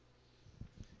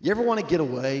You ever want to get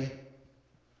away?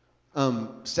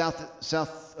 West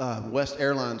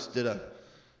Airlines did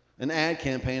an ad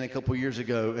campaign a couple years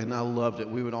ago, and I loved it.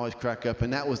 We would always crack up,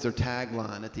 and that was their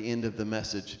tagline at the end of the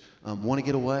message. Want to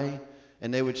get away?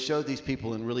 And they would show these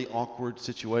people in really awkward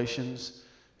situations,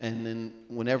 and then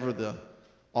whenever the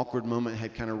awkward moment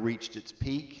had kind of reached its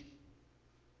peak,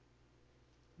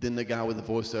 then the guy with the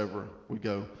voiceover would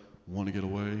go, "Want to get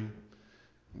away?"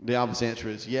 The obvious answer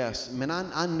is yes. Man,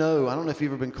 I know, I don't know if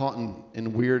you've ever been caught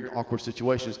in weird, awkward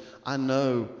situations. I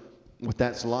know what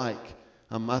that's like.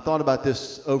 I thought about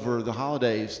this over the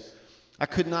holidays. I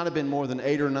could not have been more than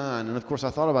 8 or 9. And of course, I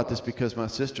thought about this because my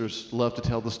sisters love to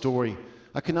tell the story.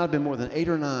 I could not have been more than 8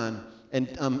 or 9.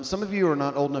 And some of you are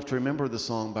not old enough to remember the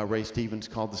song by Ray Stevens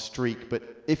called The Streak. But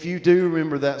if you do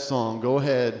remember that song, go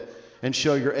ahead and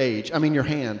show your age. I mean, your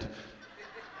hand.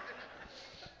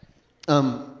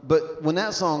 But when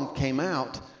that song came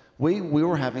out, we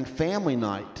were having family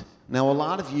night. Now, a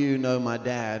lot of you know my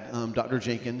dad, Dr.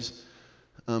 Jenkins.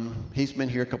 He's been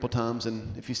here a couple times,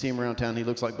 and if you see him around town, he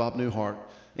looks like Bob Newhart.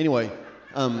 Anyway,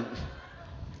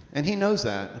 and he knows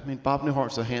that. I mean, Bob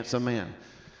Newhart's a handsome man.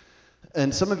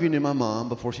 And some of you knew my mom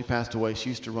before she passed away. She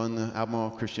used to run the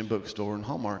Albemarle Christian Bookstore in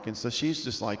Hallmark, and so she's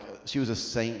just like, she was a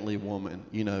saintly woman,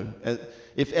 you know.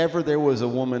 If ever there was a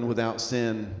woman without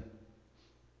sin,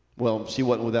 well, she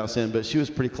wasn't without sin, but she was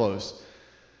pretty close.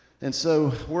 And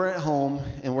so we're at home,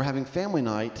 and we're having family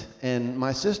night, and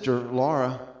my sister,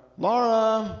 Laura,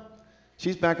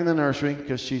 she's back in the nursery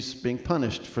because she's being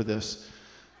punished for this.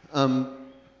 Not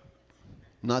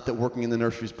that working in the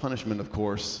nursery is punishment, of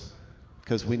course,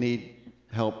 because we need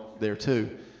help there too.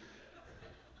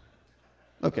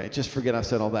 Okay, just forget I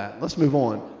said all that. Let's move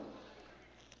on.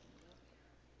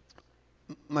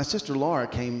 My sister Laura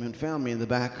came and found me in the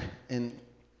back, and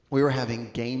we were having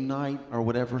game night or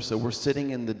whatever, so we're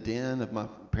sitting in the den of my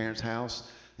parents' house,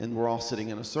 and we're all sitting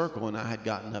in a circle, and I had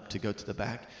gotten up to go to the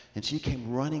back, and she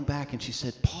came running back, and she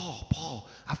said, Paul,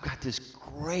 I've got this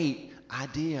great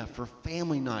idea for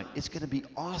family night. It's going to be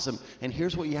awesome, and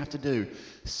here's what you have to do.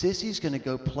 Sissy's going to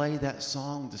go play that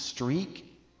song, The Streak,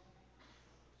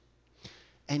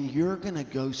 and you're going to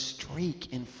go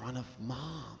streak in front of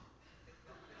Mom.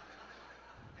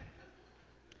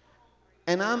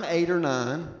 And I'm 8 or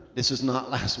 9. This is not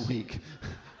last week.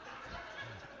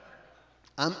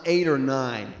 I'm 8 or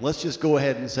 9. Let's just go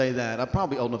ahead and say that. I'm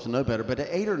probably old enough to know better, but at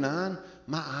 8 or 9,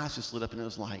 my eyes just lit up and it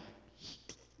was like,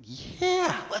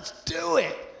 yeah, let's do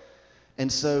it. And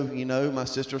so, you know, my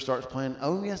sister starts playing,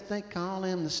 oh, yes, they call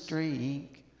him the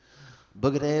Streak.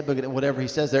 Boogity, whatever he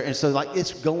says there. And so, like,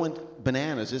 it's going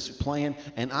bananas. It's playing,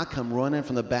 and I come running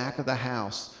from the back of the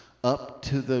house up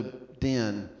to the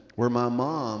den where my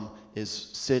mom is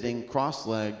sitting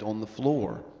cross-legged on the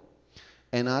floor.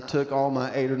 And I took all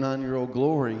my 8 or 9-year-old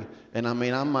glory, and I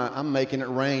mean, I'm making it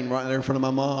rain right there in front of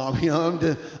my mom. You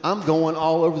know, I'm going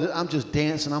all over I'm just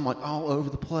dancing. I'm like all over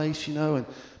the place, you know. And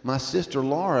my sister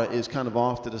Laura is kind of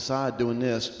off to the side doing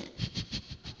this.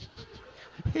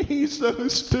 He's so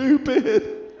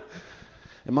stupid.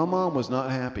 And my mom was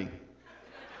not happy.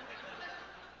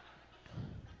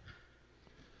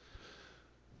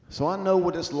 So I know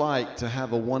what it's like to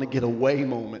have a want to get away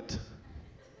moment.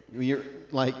 You're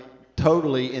like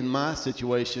totally, in my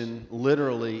situation,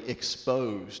 literally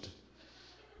exposed.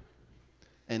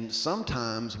 And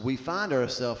sometimes we find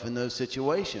ourselves in those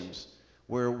situations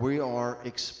where we are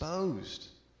exposed.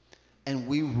 And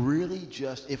we really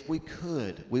just, if we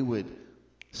could, we would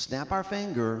snap our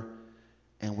finger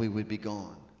and we would be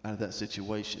gone out of that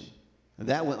situation. And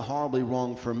that went horribly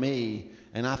wrong for me,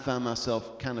 and I found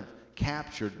myself kind of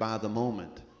captured by the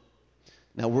moment.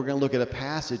 Now we're going to look at a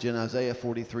passage in Isaiah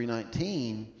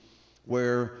 43:19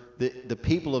 where the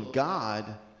people of God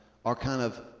are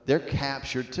they're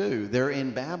captured too. They're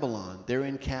in Babylon. They're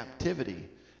in captivity.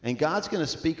 And God's going to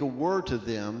speak a word to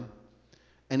them,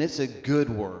 and it's a good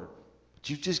word. But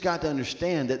you've just got to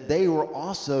understand that they were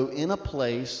also in a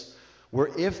place where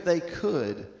if they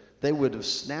could, they would have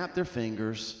snapped their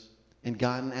fingers and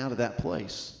gotten out of that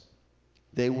place.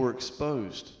 They were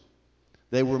exposed.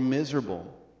 They were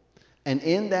miserable. And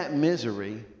in that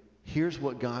misery, here's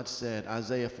what God said,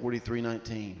 Isaiah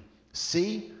 43:19.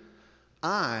 See,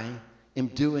 I am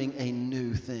doing a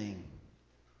new thing.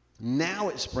 Now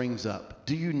it springs up.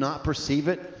 Do you not perceive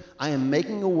it? I am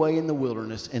making a way in the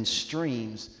wilderness and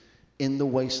streams in the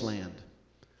wasteland.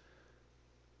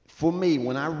 For me,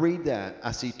 when I read that,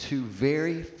 I see two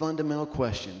very fundamental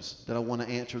questions that I want to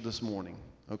answer this morning.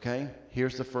 Okay?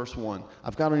 Here's the first one.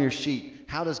 I've got on your sheet,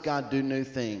 how does God do new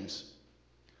things?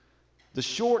 The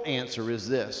short answer is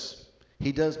this.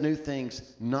 He does new things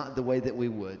not the way that we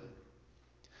would.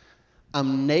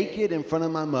 I'm naked in front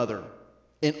of my mother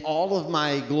in all of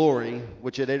my glory,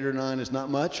 which at 8 or 9 is not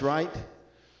much, right?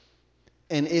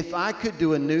 And if I could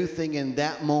do a new thing in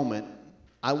that moment,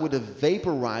 I would have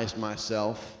vaporized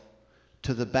myself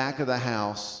to the back of the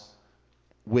house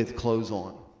with clothes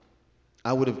on.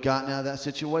 I would have gotten out of that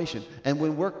situation. And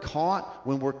when we're caught,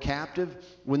 when we're captive,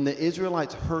 when the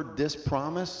Israelites heard this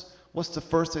promise, what's the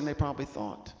first thing they probably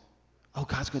thought? Oh,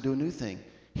 God's going to do a new thing.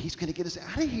 He's going to get us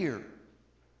out of here.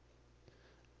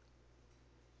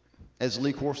 As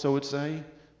Lee Corso would say,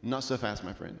 not so fast,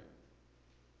 my friend.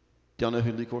 Do y'all know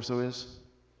who Lee Corso is?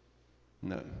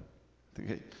 No.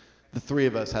 Okay. The three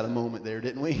of us had a moment there,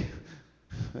 didn't we?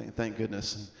 Thank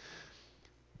goodness.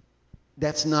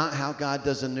 That's not how God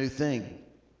does a new thing.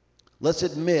 Let's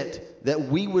admit that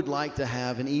we would like to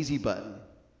have an easy button.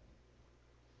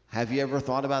 Have you ever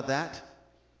thought about that?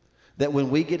 That when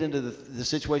we get into the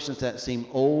situations that seem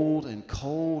old and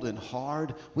cold and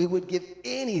hard, we would give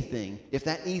anything if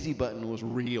that easy button was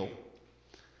real.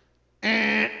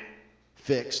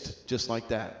 Fixed, just like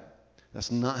that.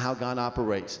 That's not how God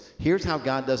operates. Here's how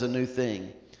God does a new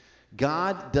thing.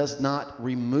 God does not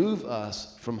remove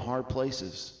us from hard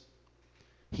places.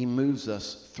 He moves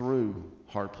us through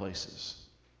hard places.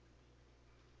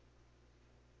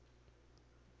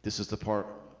 This is the part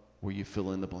where you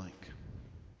fill in the blank.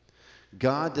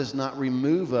 God does not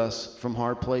remove us from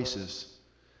hard places.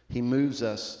 He moves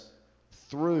us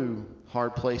through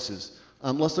hard places.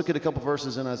 Let's look at a couple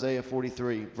verses in Isaiah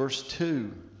 43. Verse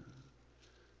 2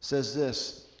 says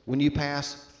this: when you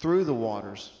pass through the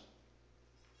waters,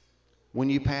 when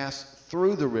you pass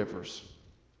through the rivers,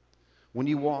 when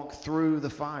you walk through the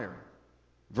fire.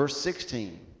 Verse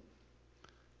 16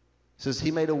 says,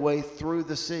 He made a way through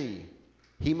the sea.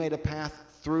 He made a path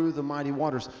through the mighty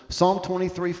waters. Psalm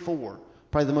 23:4,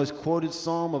 probably the most quoted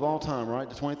psalm of all time, right?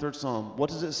 The 23rd Psalm. What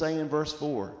does it say in verse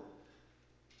 4?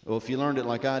 Well, if you learned it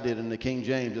like I did in the King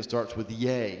James, it starts with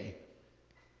yea.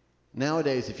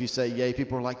 Nowadays, if you say yea,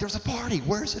 people are like, there's a party.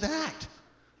 Where's it at?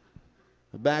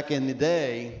 Back in the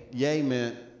day, yea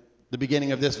meant the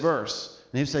beginning of this verse.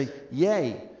 And he'd say,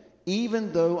 yea,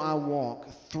 even though I walk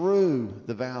through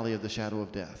the valley of the shadow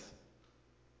of death.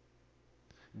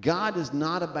 God is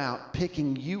not about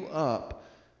picking you up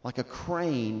like a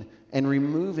crane and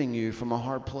removing you from a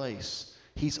hard place.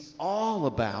 He's all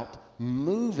about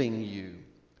moving you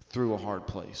through a hard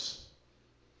place.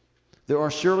 There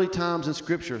are surely times in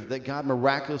Scripture that God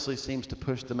miraculously seems to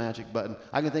push the magic button.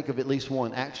 I can think of at least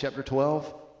one. Acts chapter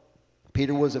 12.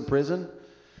 Peter was in prison,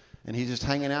 and he's just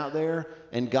hanging out there,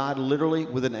 and God literally,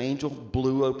 with an angel,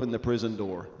 blew open the prison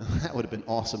door. That would have been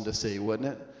awesome to see, wouldn't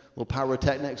it? Little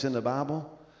pyrotechnics in the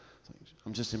Bible.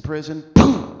 I'm just in prison.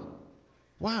 Boom!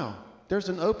 Wow, there's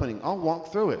an opening. I'll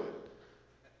walk through it.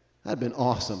 That'd been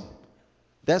awesome.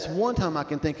 That's one time I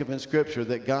can think of in Scripture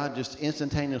that God just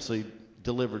instantaneously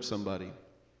delivered somebody.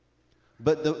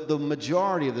 But the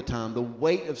majority of the time, the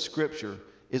weight of Scripture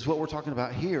is what we're talking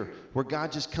about here, where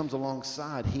God just comes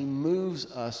alongside. He moves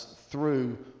us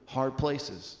through hard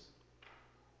places.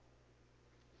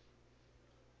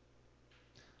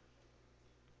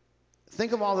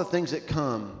 Think of all the things that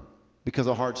come because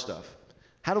of hard stuff.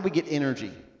 How do we get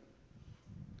energy?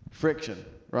 Friction,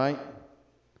 right?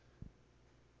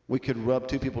 We could rub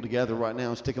two people together right now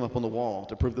and stick them up on the wall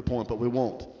to prove the point, but we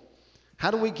won't. How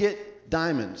do we get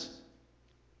diamonds?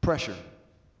 Pressure.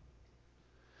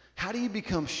 How do you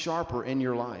become sharper in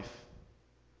your life?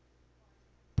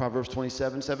 Proverbs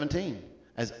 27:17.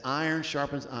 As iron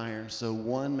sharpens iron, so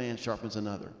one man sharpens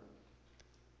another.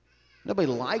 Nobody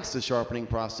likes the sharpening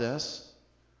process,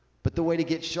 but the way to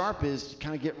get sharp is to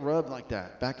kind of get rubbed like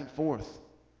that, back and forth.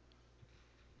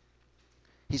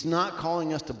 He's not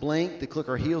calling us to blink, to click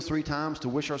our heels 3 times, to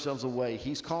wish ourselves away.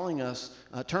 He's calling us,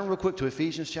 turn real quick to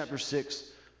Ephesians chapter 6,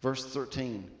 verse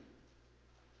 13.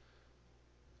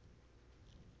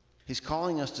 He's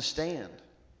calling us to stand.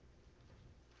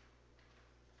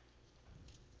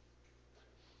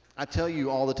 I tell you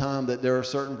all the time that there are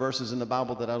certain verses in the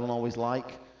Bible that I don't always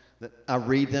like, that I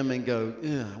read them and go,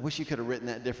 I wish you could have written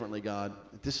that differently, God.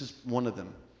 This is one of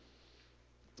them.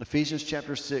 Ephesians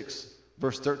chapter 6,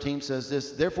 verse 13 says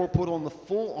this: Therefore put on the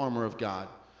full armor of God,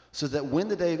 so that when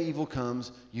the day of evil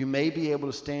comes, you may be able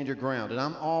to stand your ground. And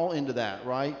I'm all into that,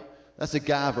 right? That's a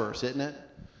guy verse, isn't it?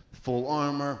 Full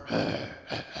armor,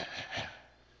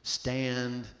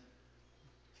 stand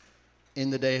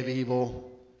in the day of evil.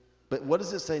 But what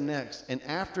does it say next? And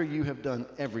after you have done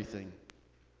everything,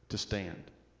 to stand.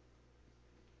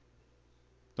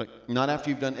 Like, not after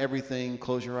you've done everything,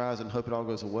 close your eyes and hope it all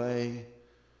goes away.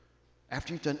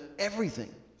 After you've done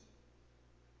everything,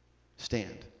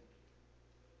 stand.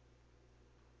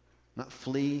 Not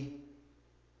flee,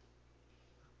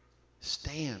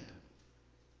 Stand.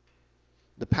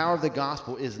 The power of the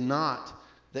gospel is not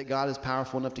that God is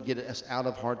powerful enough to get us out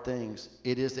of hard things.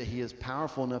 It is that he is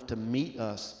powerful enough to meet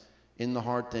us in the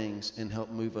hard things and help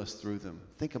move us through them.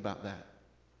 Think about that.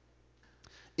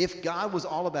 If God was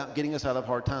all about getting us out of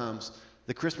hard times,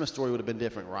 the Christmas story would have been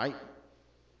different, right?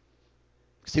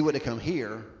 Because he wouldn't have come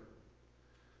here.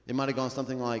 It might have gone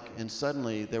something like, and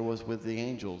suddenly there was with the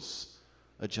angels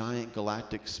a giant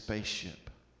galactic spaceship,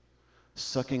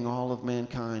 sucking all of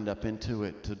mankind up into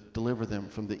it to deliver them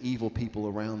from the evil people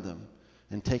around them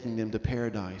and taking them to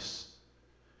paradise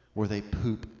where they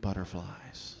poop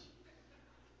butterflies.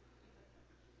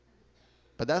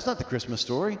 But that's not the Christmas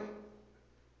story.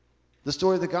 The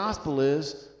story of the gospel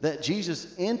is that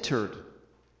Jesus entered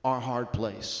our hard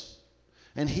place,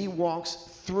 and he walks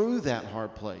through that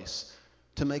hard place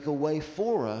to make a way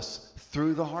for us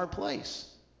through the hard place.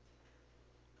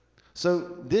 So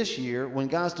this year, when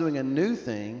God's doing a new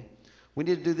thing, we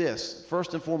need to do this.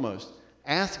 First and foremost,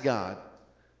 ask God,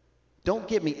 don't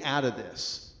get me out of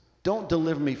this. Don't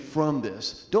deliver me from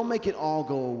this. Don't make it all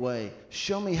go away.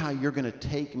 Show me how you're going to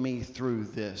take me through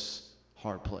this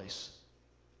hard place.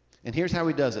 And here's how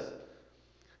he does it.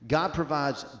 God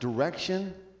provides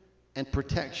direction and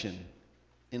protection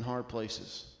in hard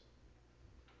places.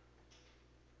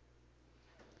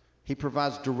 He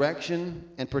provides direction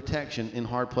and protection in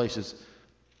hard places.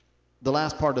 The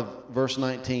last part of verse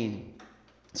 19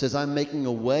 says, I'm making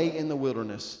a way in the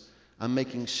wilderness. I'm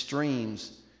making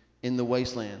streams in the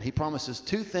wasteland. He promises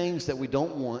two things that we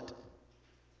don't want,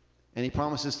 and he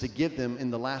promises to give them in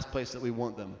the last place that we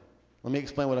want them. Let me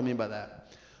explain what I mean by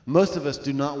that. Most of us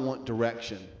do not want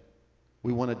direction.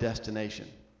 We want a destination.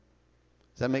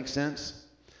 Does that make sense?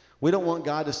 We don't want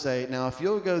God to say, now if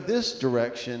you'll go this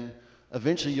direction,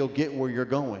 eventually you'll get where you're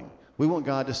going. We want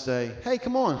God to say, hey,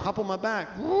 come on, hop on my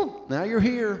back. Woo, now you're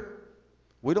here.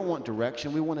 We don't want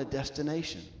direction. We want a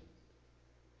destination.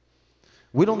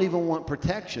 We don't even want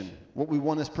protection. What we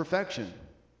want is perfection.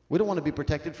 We don't want to be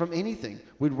protected from anything.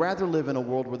 We'd rather live in a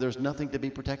world where there's nothing to be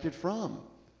protected from.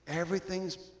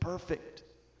 Everything's perfect.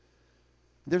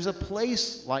 There's a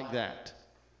place like that.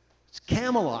 It's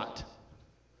Camelot.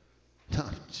 No,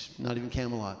 it's not even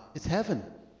Camelot. It's heaven.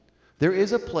 There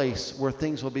is a place where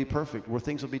things will be perfect, where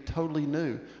things will be totally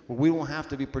new, where we won't have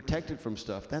to be protected from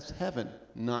stuff. That's heaven,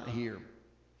 not here.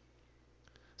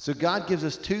 So God gives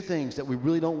us two things that we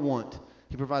really don't want.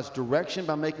 He provides direction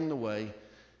by making the way.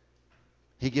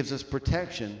 He gives us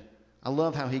protection. I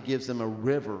love how he gives them a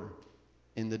river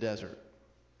in the desert.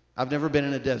 I've never been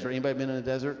in a desert. Anybody been in a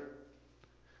desert?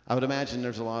 I would imagine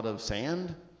there's a lot of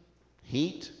sand,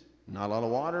 heat, not a lot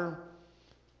of water,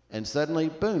 and suddenly,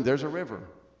 boom, there's a river.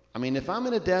 I mean, if I'm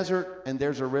in a desert and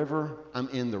there's a river, I'm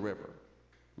in the river.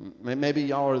 Maybe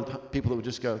y'all are the people that would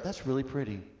just go, that's really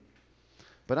pretty.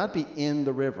 But I'd be in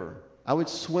the river. I would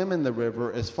swim in the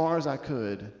river as far as I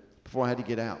could before I had to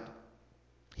get out.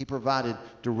 He provided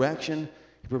direction.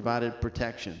 He provided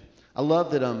protection. I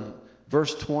love that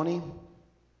verse 20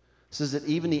 says that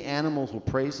even the animals will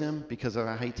praise him because of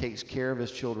how he takes care of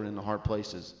his children in the hard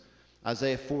places.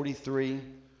 Isaiah 43,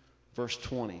 verse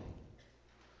 20.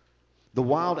 The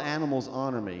wild animals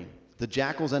honor me, the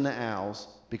jackals and the owls,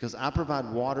 because I provide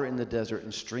water in the desert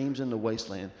and streams in the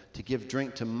wasteland to give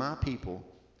drink to my people,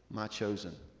 my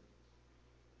chosen.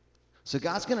 So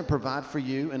God's going to provide for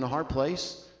you in a hard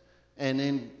place, and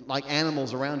then like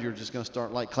animals around you are just going to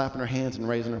start like clapping their hands and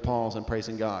raising their paws and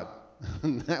praising God.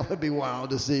 That would be wild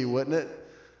to see, wouldn't it?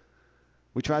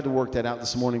 We tried to work that out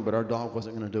this morning, but our dog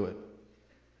wasn't going to do it.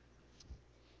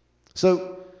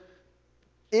 So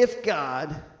if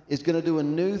God is going to do a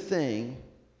new thing,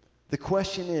 the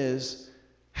question is,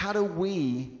 how do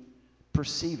we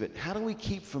perceive it? How do we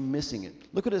keep from missing it?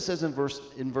 Look what it says in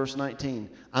verse 19.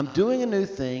 I'm doing a new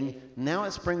thing. Now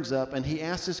it springs up, and he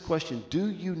asks this question,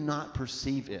 do you not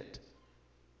perceive it?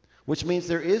 Which means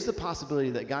there is the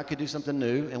possibility that God could do something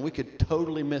new, and we could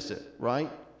totally miss it, right?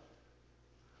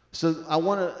 So I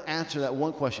want to answer that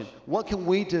one question. What can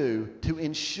we do to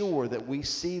ensure that we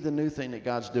see the new thing that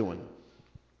God's doing?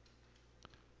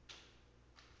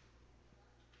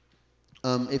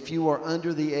 If you are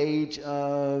under the age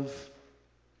of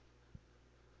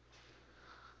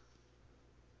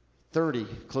 30,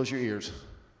 close your ears.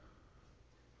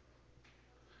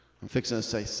 I'm fixing to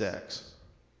say sex.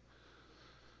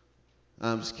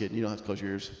 I'm just kidding. You don't have to close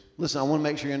your ears. Listen, I want to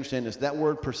make sure you understand this. That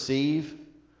word perceive,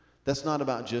 that's not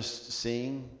about just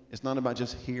seeing. It's not about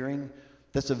just hearing.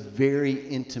 That's a very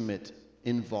intimate,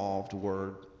 involved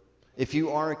word. If you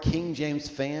are a King James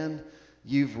fan,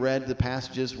 you've read the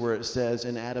passages where it says,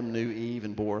 and Adam knew Eve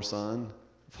and bore a son.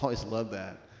 I've always loved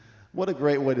that. What a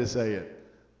great way to say it.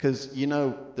 because you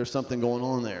know there's something going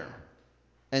on there.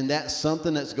 And that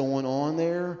something that's going on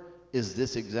there is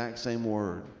this exact same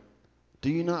word. Do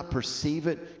you not perceive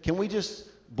it? Can we just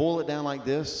boil it down like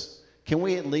this? Can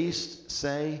we at least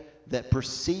say that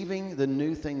perceiving the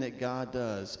new thing that God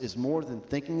does is more than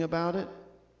thinking about it?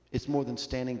 It's more than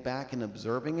standing back and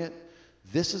observing it.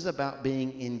 This is about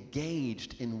being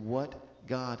engaged in what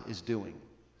God is doing.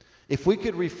 If we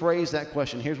could rephrase that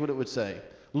question, here's what it would say.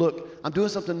 Look, I'm doing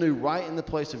something new right in the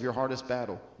place of your hardest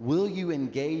battle. Will you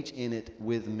engage in it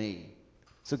with me?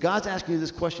 So God's asking you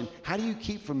this question. How do you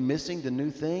keep from missing the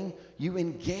new thing? You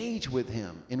engage with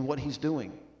him in what he's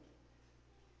doing.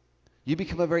 You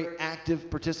become a very active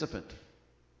participant.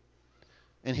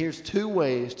 And here's 2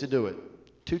 ways to do it.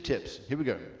 2 tips. Here we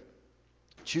go.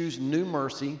 Choose new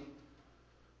mercy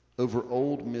over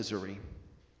old misery.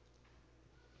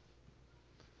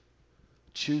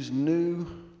 Choose new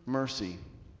mercy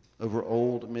over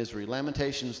old misery.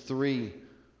 Lamentations 3,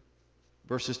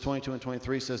 verses 22 and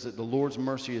 23 says that the Lord's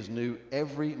mercy is new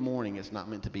every morning. It's not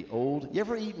meant to be old. You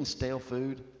ever eaten stale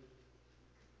food?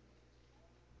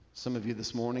 Some of you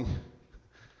this morning.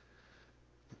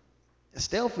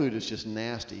 Stale food is just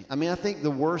nasty. I mean, I think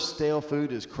the worst stale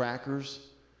food is crackers,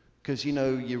 because, you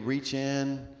know, you reach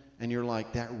in and you're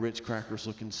like, that Ritz cracker's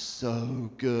looking so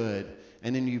good.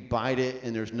 And then you bite it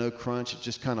and there's no crunch. It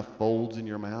just kind of folds in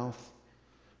your mouth.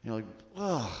 You're like,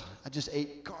 ugh, I just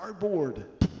ate cardboard.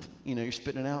 You know, you're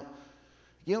spitting it out.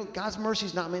 You know, God's mercy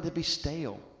is not meant to be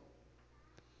stale.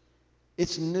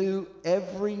 It's new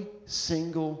every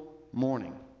single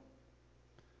morning.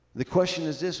 The question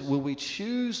is this: will we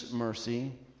choose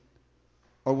mercy,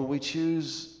 or will we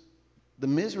choose the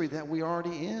misery that we're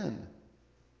already in?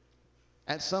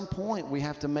 At some point, we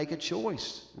have to make a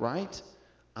choice, right?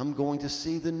 I'm going to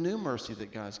see the new mercy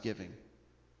that God's giving.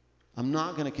 I'm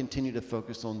not going to continue to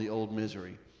focus on the old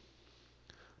misery.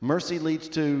 Mercy leads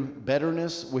to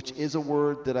betterness, which is a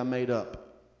word that I made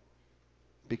up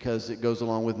because it goes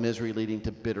along with misery leading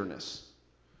to bitterness.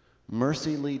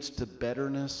 Mercy leads to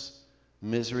betterness.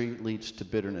 Misery leads to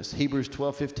bitterness. Hebrews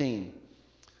 12:15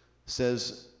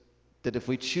 says that if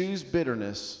we choose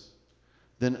bitterness,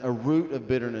 then a root of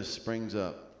bitterness springs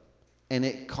up, and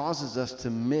it causes us to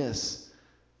miss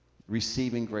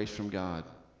receiving grace from God.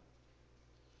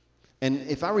 And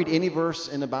if I read any verse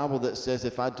in the Bible that says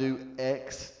if I do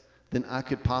X, then I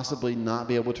could possibly not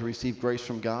be able to receive grace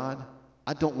from God,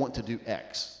 I don't want to do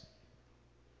X.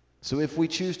 So if we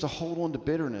choose to hold on to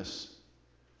bitterness,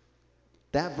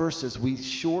 that verse says we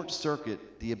short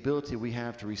circuit the ability we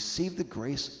have to receive the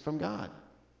grace from God.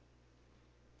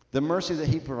 The mercy that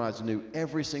he provides new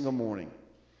every single morning.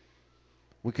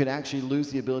 We could actually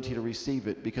lose the ability to receive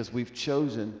it because we've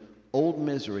chosen old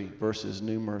misery versus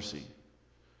new mercy.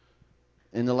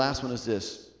 And the last one is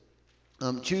this.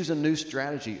 Choose a new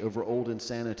strategy over old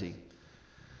insanity.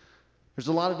 There's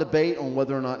a lot of debate on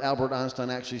whether or not Albert Einstein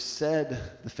actually said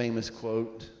the famous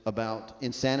quote about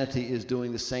insanity is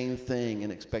doing the same thing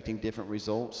and expecting different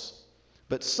results.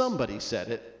 But somebody said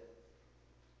it.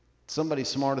 Somebody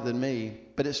smarter than me,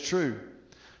 but it's true.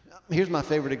 Here's my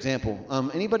favorite example.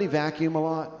 Anybody vacuum a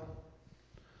lot?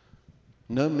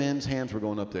 No men's hands were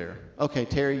going up there. Okay,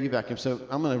 Terry, you vacuum. So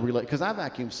I'm going to relate, because I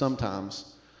vacuum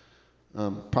sometimes.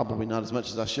 Probably not as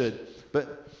much as I should.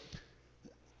 But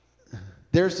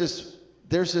there's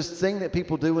this thing that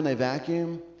people do when they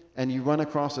vacuum, and you run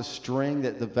across a string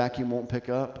that the vacuum won't pick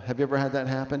up. Have you ever had that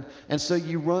happen? And so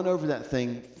you run over that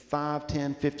thing 5,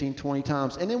 10, 15, 20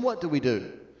 times. And then what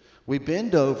do? We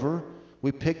bend over,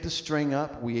 we pick the string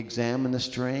up, we examine the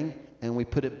string, and we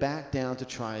put it back down to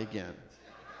try again.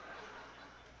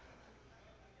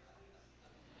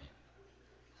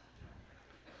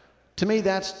 To me,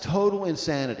 that's total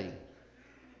insanity.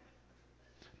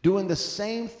 Doing the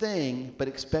same thing, but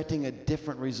expecting a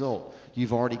different result.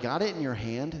 You've already got it in your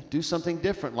hand. Do something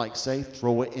different, like, say,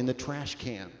 throw it in the trash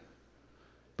can.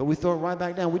 But we throw it right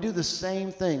back down. We do the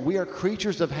same thing. We are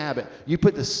creatures of habit. You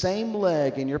put the same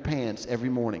leg in your pants every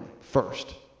morning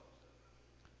first.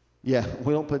 Yeah,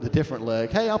 we don't put the different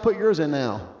leg. Hey, I'll put yours in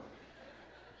now.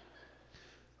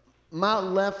 My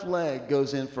left leg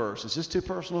goes in first. Is this too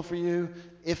personal for you?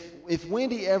 If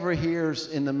Wendy ever hears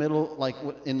in the middle, like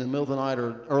in the middle of the night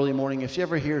or early morning, if she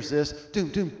ever hears this, doom,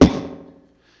 doom, boom,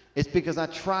 it's because I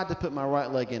tried to put my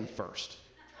right leg in first.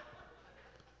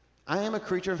 I am a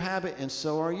creature of habit, and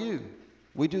so are you.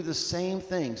 We do the same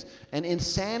things. And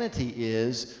insanity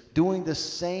is doing the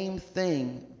same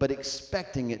thing, but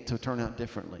expecting it to turn out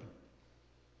differently.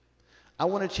 I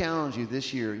want to challenge you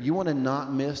this year. You want to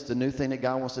not miss the new thing that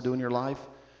God wants to do in your life?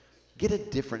 Get a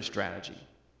different strategy.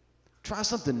 Try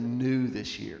something new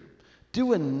this year.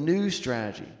 Do a new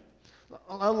strategy.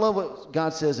 I love what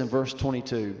God says in verse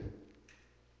 22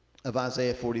 of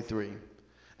Isaiah 43.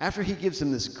 After he gives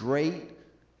him this great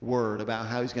word about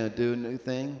how he's going to do a new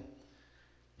thing,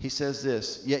 he says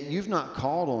this, "Yet you've not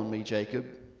called on me, Jacob.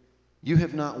 You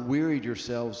have not wearied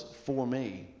yourselves for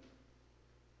me."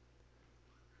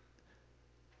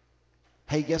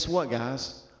 Hey, guess what,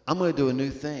 guys? I'm going to do a new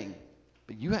thing,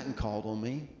 but you hadn't called on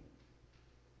me.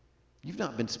 You've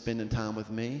not been spending time with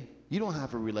me. You don't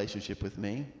have a relationship with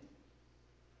me.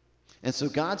 And so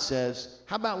God says,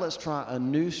 how about let's try a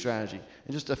new strategy?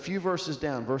 And just a few verses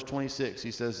down, verse 26,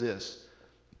 he says this.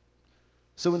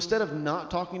 So instead of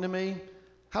not talking to me,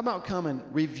 how about come and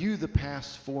review the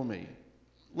past for me?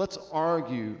 Let's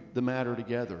argue the matter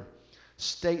together.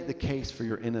 State the case for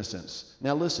your innocence.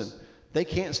 Now listen, they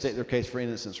can't state their case for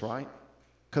innocence, right?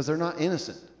 Because they're not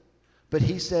innocent. But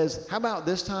he says, how about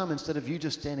this time, instead of you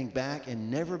just standing back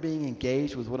and never being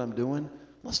engaged with what I'm doing,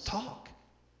 let's talk.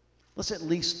 Let's at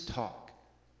least talk.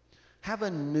 Have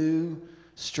a new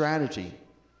strategy.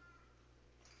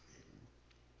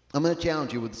 I'm going to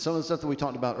challenge you with some of the stuff that we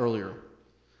talked about earlier.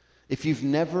 If you've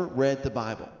never read the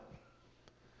Bible,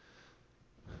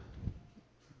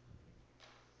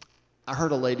 I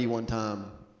heard a lady one time,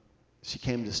 she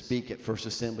came to speak at First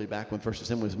Assembly back when First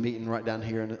Assembly was meeting right down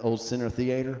here in the old Center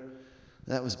Theater.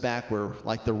 That was back where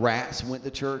like the rats went to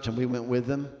church and we went with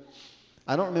them.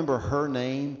 I don't remember her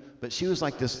name, but she was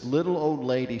like this little old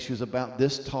lady. She was about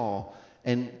this tall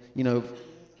and,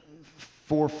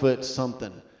 4 foot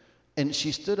something. And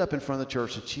she stood up in front of the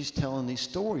church and she's telling these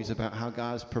stories about how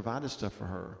God has provided stuff for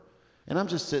her. And I'm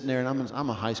just sitting there and I'm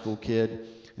a high school kid.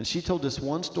 And she told this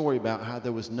one story about how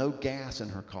there was no gas in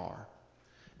her car.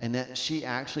 And that she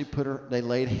actually they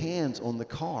laid hands on the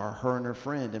car, her and her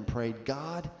friend, and prayed,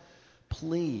 God,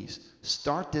 please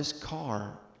start this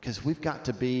car because we've got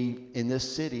to be in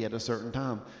this city at a certain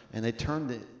time. And they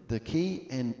turned the key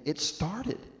and it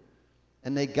started.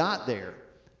 And they got there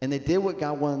and they did what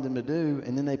God wanted them to do.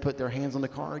 And then they put their hands on the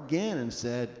car again and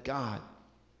said, God,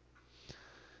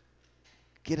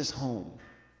 get us home.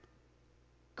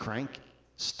 Crank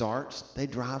starts, they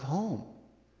drive home.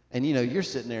 And you're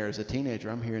sitting there as a teenager,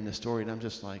 I'm hearing this story and I'm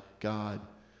just like, God,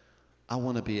 I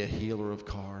want to be a healer of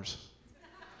cars.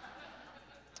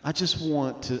 I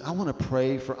want to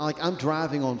pray for, like I'm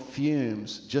driving on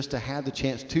fumes just to have the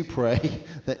chance to pray,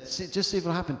 just see if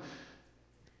it'll happen.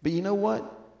 But you know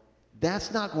what?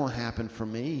 That's not going to happen for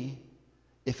me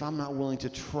if I'm not willing to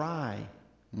try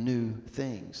new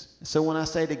things. So when I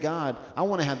say to God, I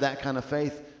want to have that kind of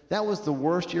faith, that was the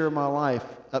worst year of my life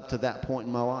up to that point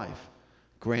in my life.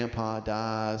 Grandpa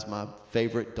dies, my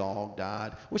favorite dog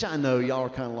died, which I know y'all are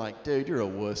kind of like, dude, you're a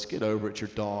wuss, get over it, your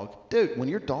dog. Dude, when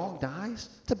your dog dies,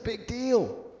 it's a big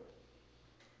deal.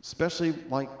 Especially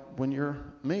like when you're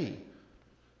me.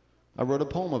 I wrote a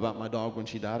poem about my dog when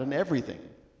she died and everything.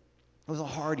 It was a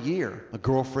hard year. A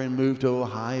girlfriend moved to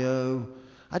Ohio.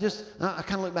 I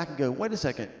kind of look back and go, wait a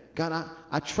second, God,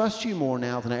 I trust you more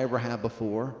now than I ever have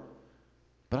before.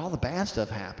 But all the bad stuff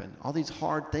happened. All these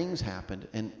hard things happened.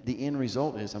 And the end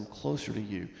result is I'm closer to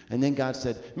you. And then God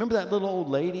said, remember that little old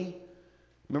lady?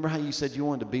 Remember how you said you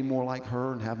wanted to be more like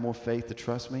her and have more faith to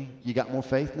trust me? You got more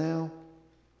faith now?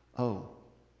 Oh,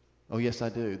 yes, I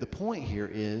do. The point here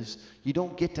is you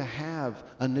don't get to have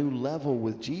a new level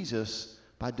with Jesus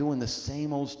by doing the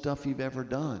same old stuff you've ever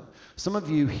done. Some of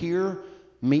you hear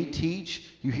me teach,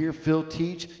 you hear Phil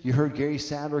teach, you heard Gary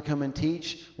Sadler come and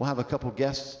teach. We'll have a couple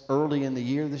guests early in the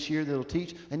year this year that'll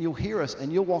teach, and you'll hear us,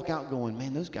 and you'll walk out going,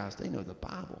 man, those guys, they know the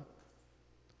Bible.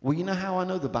 Well, you know how I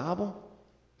know the Bible?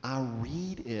 I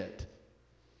read it.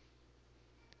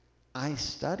 I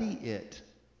study it.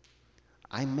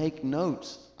 I make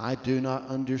notes. I do not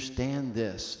understand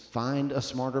this. Find a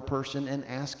smarter person and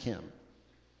ask him.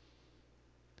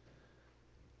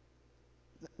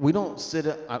 We don't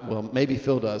well, maybe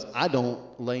Phil does. I don't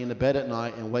lay in the bed at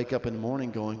night and wake up in the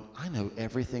morning going, I know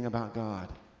everything about God.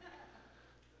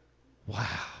 Wow.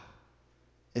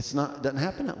 It doesn't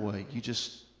happen that way. You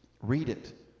just read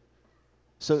it.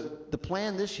 So the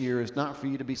plan this year is not for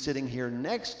you to be sitting here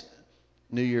next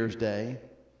New Year's Day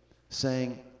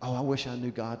saying, oh, I wish I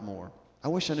knew God more. I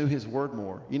wish I knew his word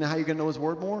more. You know how you're going to know his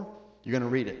word more? You're going to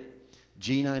read it.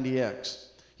 G90X.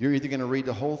 You're either going to read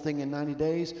the whole thing in 90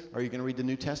 days, or you're going to read the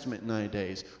New Testament in 90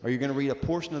 days, or you're going to read a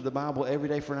portion of the Bible every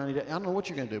day for 90 days. I don't know what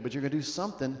you're going to do, but you're going to do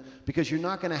something because you're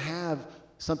not going to have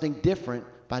something different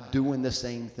by doing the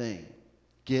same thing.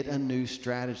 Get a new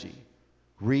strategy.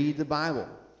 Read the Bible.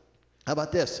 How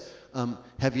about this?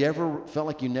 Have you ever felt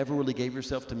like you never really gave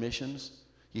yourself to missions?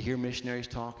 You hear missionaries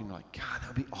talk and you're like, God, that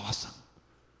would be awesome.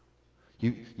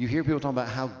 You hear people talking about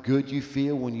how good you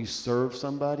feel when you serve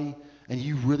somebody, And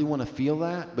you really want to feel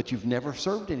that, but you've never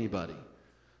served anybody.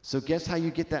 So guess how you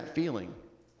get that feeling?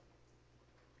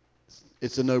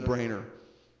 It's a no-brainer.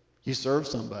 You serve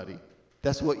somebody.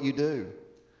 That's what you do.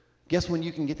 Guess when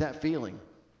you can get that feeling?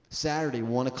 Saturday,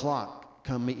 1 o'clock,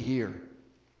 come meet here.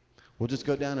 We'll just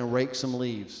go down and rake some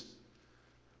leaves.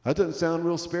 That doesn't sound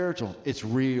real spiritual. It's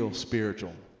real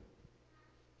spiritual.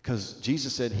 Because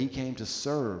Jesus said he came to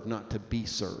serve, not to be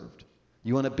served.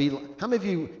 You want to be, how many of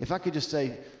you, if I could just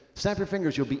say, snap your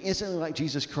fingers, you'll be instantly like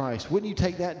Jesus Christ. Wouldn't you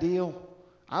take that deal?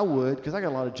 I would, because I got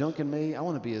a lot of junk in me. I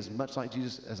want to be as much like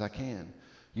Jesus as I can.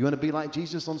 You want to be like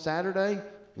Jesus on Saturday?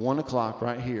 1 o'clock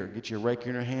right here. Get your rake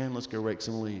in your hand. Let's go rake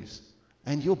some leaves.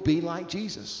 And you'll be like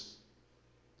Jesus.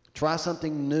 Try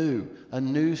something new, a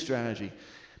new strategy.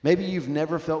 Maybe you've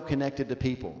never felt connected to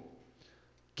people.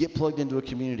 Get plugged into a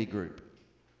community group.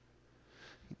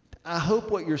 I hope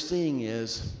what you're seeing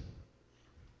is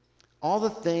all the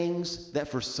things that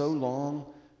for so long,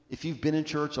 if you've been in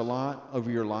church a lot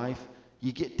over your life,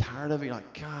 you get tired of it. You're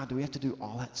like, God, do we have to do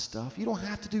all that stuff? You don't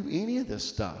have to do any of this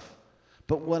stuff.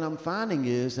 But what I'm finding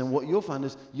is, and what you'll find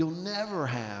is, you'll never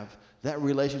have that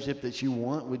relationship that you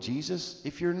want with Jesus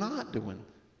if you're not doing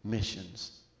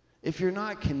missions, if you're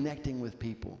not connecting with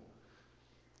people,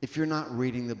 if you're not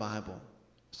reading the Bible.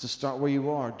 So start where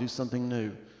you are. Do something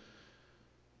new.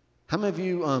 How many of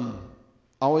you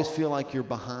always feel like you're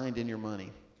behind in your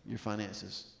money, your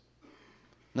finances?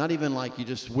 Not even like you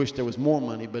just wish there was more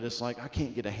money, but it's like, I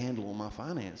can't get a handle on my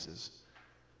finances.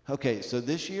 Okay, so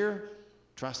this year,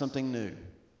 try something new.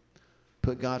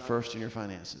 Put God first in your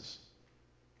finances.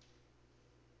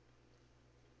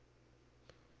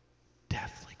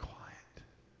 Deathly quiet.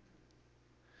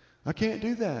 I can't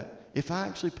do that. If I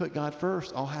actually put God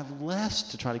first, I'll have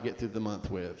less to try to get through the month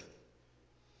with.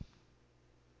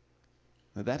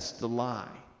 Now, that's the lie.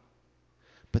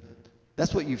 But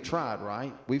that's what you've tried,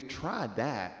 right? We've tried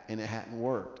that, and it hadn't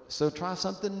worked. So try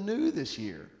something new this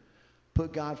year.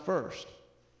 Put God first.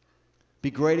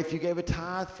 Be great if you gave a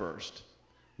tithe first.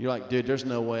 You're like, dude, there's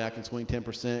no way I can swing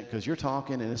 10% because you're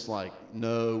talking, and it's like,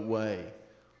 no way.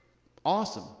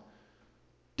 Awesome.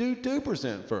 Do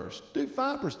 2% first. Do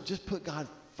 5%. Just put God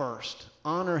first.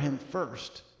 Honor him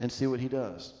first and see what he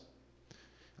does.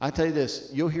 I tell you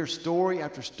this, you'll hear story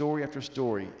after story after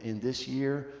story in this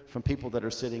year from people that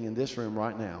are sitting in this room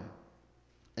right now.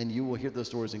 And you will hear those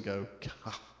stories and go,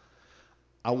 God,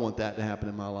 I want that to happen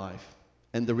in my life.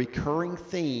 And the recurring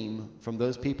theme from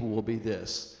those people will be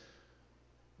this.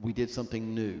 We did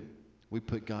something new. We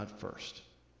put God first.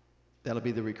 That'll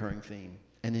be the recurring theme.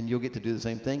 And then you'll get to do the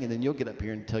same thing, and then you'll get up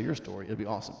here and tell your story. It'll be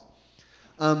awesome.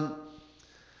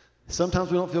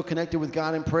 Sometimes we don't feel connected with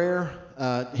God in prayer.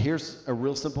 Here's a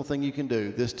real simple thing you can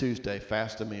do this Tuesday.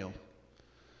 Fast a meal.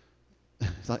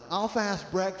 It's like, I'll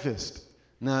fast breakfast.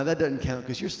 No, that doesn't count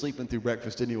because you're sleeping through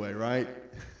breakfast anyway, right?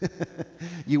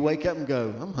 You wake up and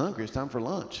go, I'm hungry. It's time for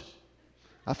lunch.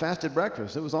 I fasted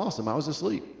breakfast. It was awesome. I was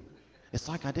asleep. It's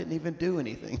like I didn't even do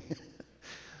anything.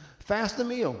 Fast a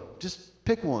meal. Just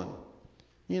pick one.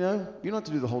 You know, you don't have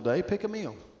to do the whole day. Pick a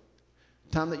meal.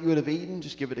 Time that you would have eaten,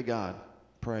 just give it to God.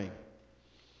 Pray.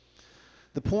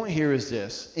 The point here is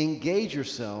this. Engage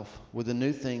yourself with the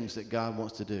new things that God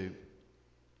wants to do.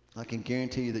 I can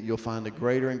guarantee you that you'll find a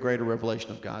greater and greater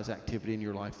revelation of God's activity in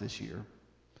your life this year.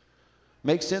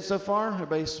 Make sense so far?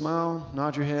 Everybody smile,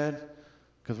 nod your head,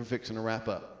 because we're fixing to wrap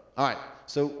up. All right,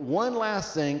 so one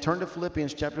last thing. Turn to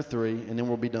Philippians chapter 3, and then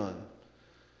we'll be done.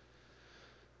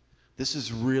 This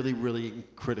is really, really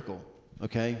critical,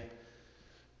 okay?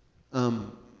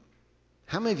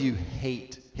 How many of you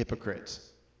hate hypocrites?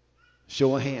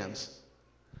 Show of hands.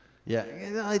 Yeah,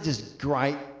 they just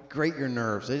grate your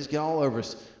nerves. They just get all over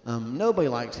us. Nobody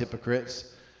likes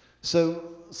hypocrites.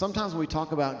 So sometimes when we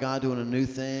talk about God doing a new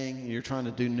thing, and you're trying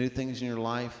to do new things in your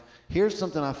life, here's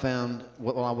something I found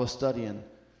while I was studying.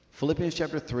 Philippians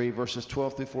chapter 3, verses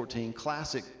 12 through 14,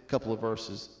 classic couple of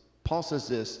verses. Paul says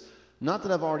this, not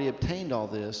that I've already obtained all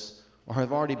this, or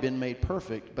have already been made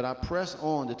perfect, but I press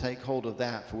on to take hold of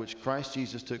that for which Christ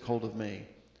Jesus took hold of me.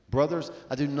 Brothers,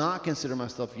 I do not consider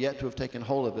myself yet to have taken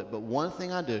hold of it, but one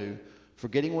thing I do,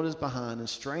 forgetting what is behind and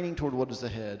straining toward what is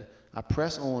ahead, I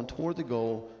press on toward the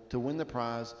goal to win the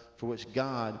prize for which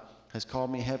God has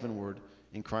called me heavenward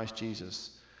in Christ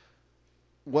Jesus.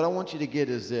 What I want you to get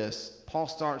is this. Paul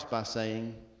starts by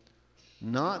saying,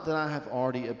 not that I have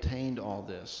already obtained all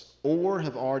this, or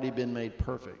have already been made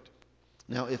perfect.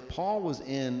 Now, if Paul was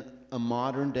in a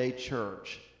modern day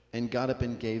church and got up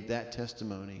and gave that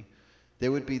testimony,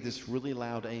 there would be this really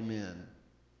loud amen.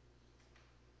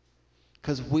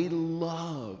 Because we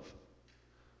love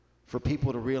for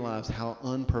people to realize how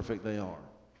unperfect they are.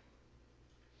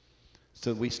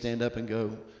 So we stand up and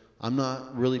go, I'm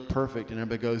not really perfect. And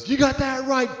everybody goes, you got that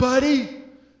right, buddy.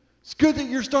 It's good that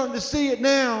you're starting to see it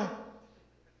now.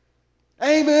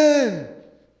 Amen.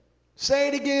 Say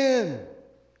it again.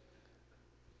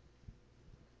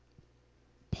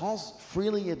 Paul's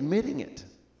freely admitting it.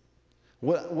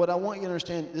 What I want you to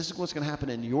understand, this is what's going to happen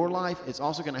in your life. It's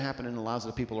also going to happen in the lives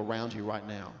of the people around you right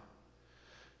now.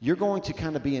 You're going to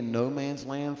kind of be in no man's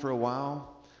land for a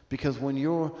while, because when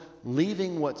you're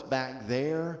leaving what's back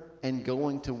there and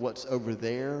going to what's over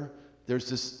there, there's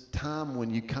this time when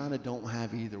you kind of don't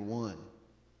have either one.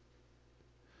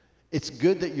 It's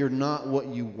good that you're not what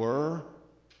you were.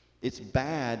 It's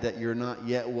bad that you're not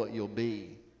yet what you'll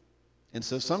be. And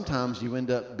so sometimes you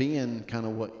end up being kind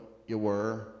of what you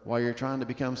were while you're trying to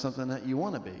become something that you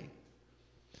want to be.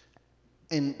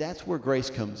 And that's where grace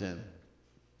comes in.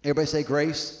 Everybody say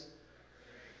grace.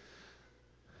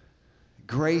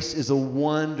 Grace is a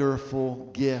wonderful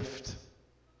gift.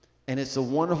 And it's a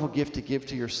wonderful gift to give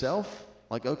to yourself.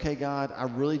 Like, okay, God, I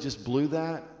really just blew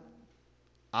that.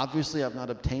 Obviously, I've not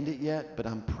obtained it yet, but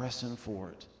I'm pressing for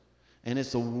it. And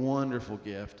it's a wonderful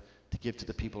gift to give to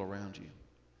the people around you.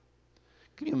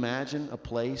 Can you imagine a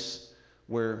place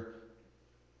where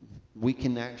we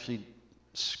can actually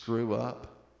screw up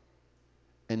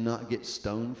and not get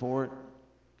stoned for it?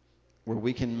 Where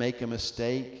we can make a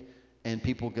mistake and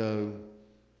people go,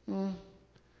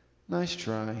 nice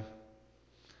try,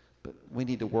 but we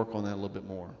need to work on that a little bit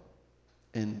more.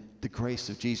 And the grace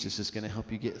of Jesus is going to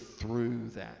help you get through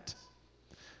that.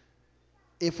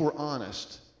 If we're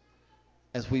honest,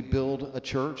 as we build a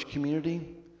church community,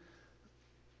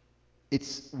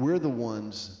 we're the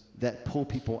ones that pull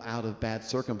people out of bad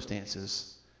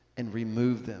circumstances and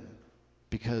remove them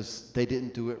because they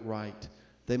didn't do it right.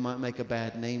 They might make a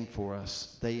bad name for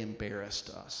us. They embarrassed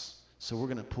us. So we're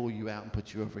going to pull you out and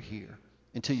put you over here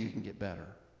until you can get better.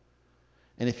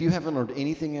 And if you haven't learned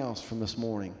anything else from this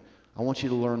morning, I want you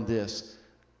to learn this.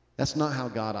 That's not how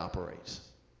God operates.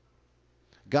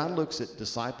 God looks at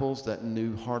disciples that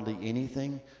knew hardly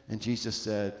anything, and Jesus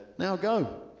said, now go.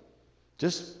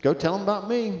 Just go tell them about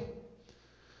me.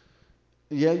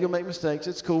 Yeah, you'll make mistakes.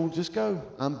 It's cool. Just go.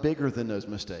 I'm bigger than those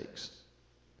mistakes.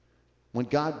 When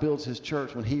God builds his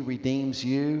church, when he redeems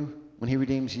you, and he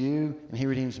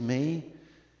redeems me,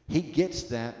 he gets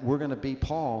that. We're going to be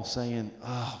Paul saying,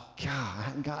 oh, God, I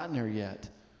haven't gotten there yet,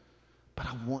 but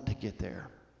I want to get there.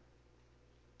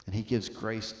 And he gives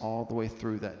grace all the way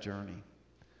through that journey.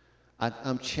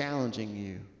 I'm challenging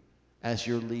you as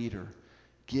your leader.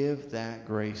 Give that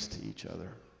grace to each other.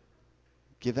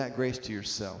 Give that grace to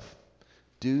yourself.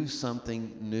 Do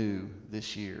something new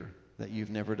this year that you've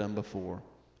never done before.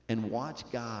 And watch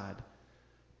God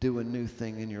do a new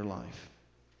thing in your life.